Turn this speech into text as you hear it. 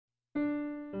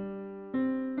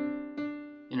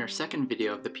In our second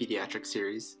video of the Pediatric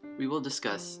series, we will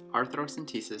discuss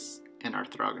arthrocentesis and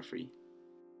arthrography.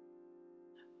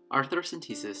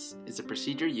 Arthrocentesis is a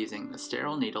procedure using a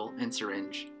sterile needle and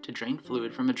syringe to drain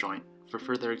fluid from a joint for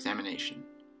further examination,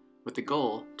 with the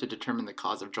goal to determine the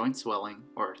cause of joint swelling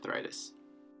or arthritis.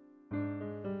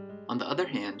 On the other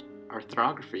hand,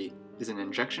 arthrography is an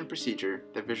injection procedure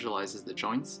that visualizes the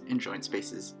joints and joint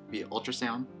spaces via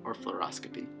ultrasound or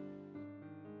fluoroscopy.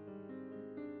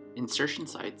 Insertion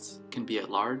sites can be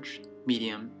at large,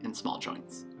 medium, and small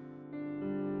joints.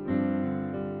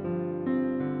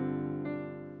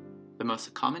 The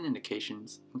most common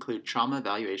indications include trauma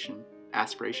evaluation,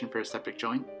 aspiration for a septic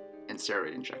joint, and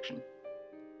steroid injection.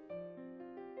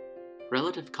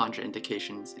 Relative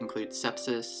contraindications include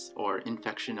sepsis or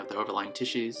infection of the overlying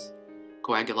tissues,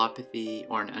 coagulopathy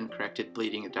or an uncorrected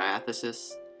bleeding of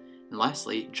diathesis, and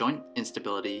lastly, joint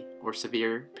instability or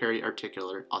severe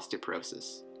periarticular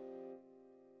osteoporosis.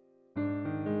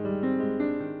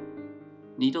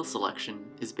 Needle selection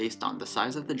is based on the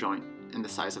size of the joint and the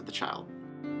size of the child.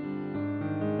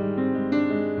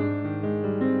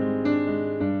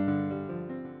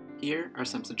 Here are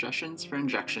some suggestions for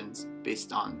injections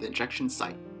based on the injection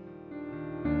site.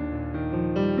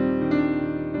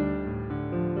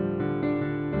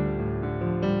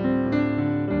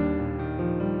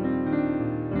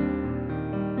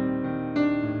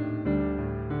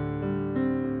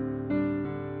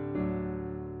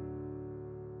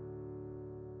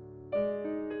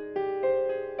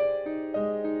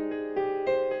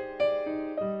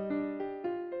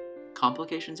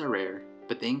 Complications are rare,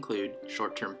 but they include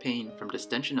short-term pain from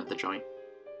distension of the joint,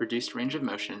 reduced range of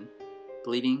motion,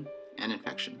 bleeding, and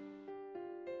infection.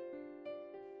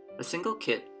 A single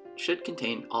kit should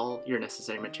contain all your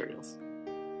necessary materials.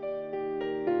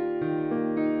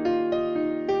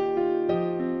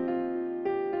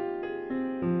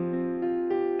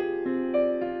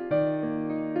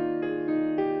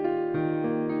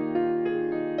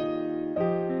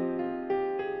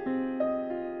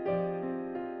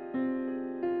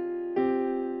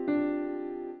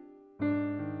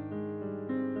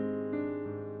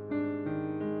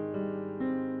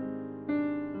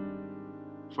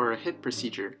 For a hip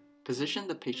procedure, position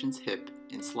the patient's hip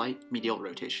in slight medial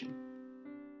rotation.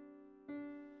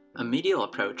 A medial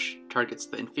approach targets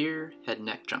the inferior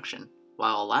head-neck junction,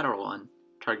 while a lateral one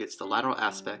targets the lateral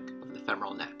aspect of the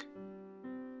femoral neck.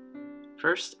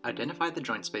 First, identify the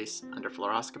joint space under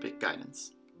fluoroscopic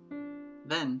guidance.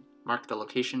 Then, mark the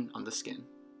location on the skin.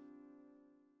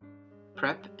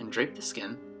 Prep and drape the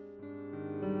skin.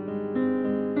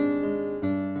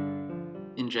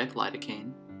 Inject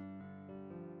lidocaine.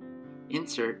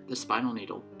 Insert the spinal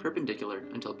needle perpendicular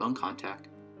until bone contact.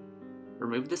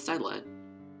 Remove the stylet,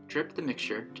 drip the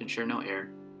mixture to ensure no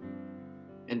air,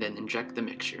 and then inject the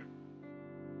mixture.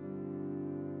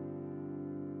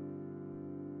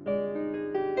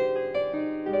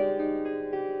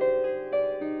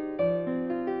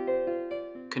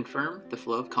 Confirm the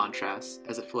flow of contrast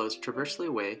as it flows transversely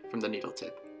away from the needle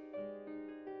tip.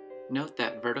 Note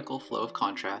that vertical flow of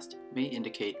contrast may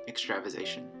indicate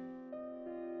extravasation.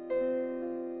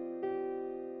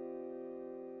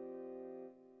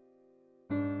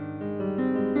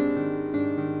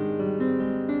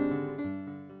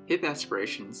 Hip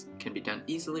aspirations can be done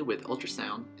easily with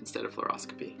ultrasound instead of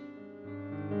fluoroscopy.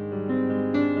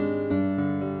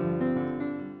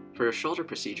 For a shoulder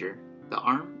procedure, the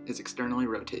arm is externally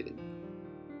rotated.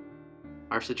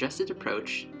 Our suggested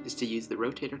approach is to use the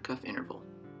rotator cuff interval,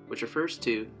 which refers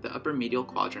to the upper medial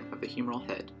quadrant of the humeral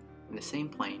head in the same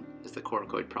plane as the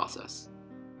coracoid process.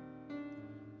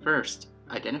 First,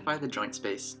 identify the joint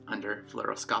space under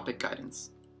fluoroscopic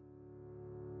guidance.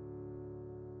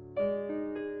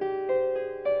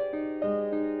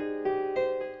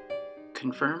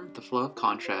 Confirm the flow of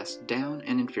contrast down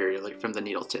and inferiorly from the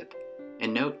needle tip,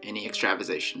 and note any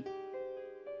extravasation.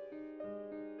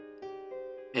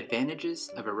 Advantages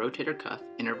of a rotator cuff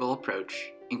interval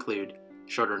approach include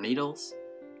shorter needles,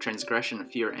 transgression of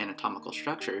fewer anatomical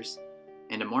structures,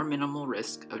 and a more minimal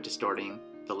risk of distorting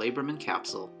the labrum and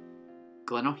capsule,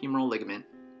 glenohumeral ligament,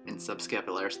 and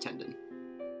subscapularis tendon.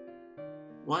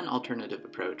 One alternative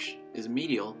approach is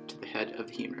medial to the head of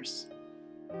the humerus.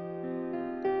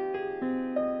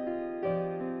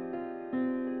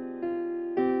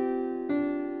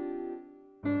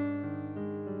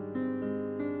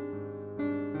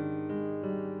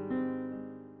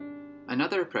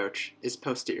 Another approach is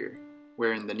posterior,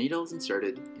 wherein the needle is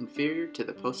inserted inferior to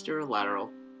the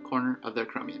posterolateral corner of the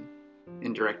acromion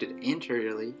and directed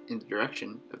anteriorly in the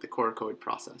direction of the coracoid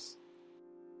process.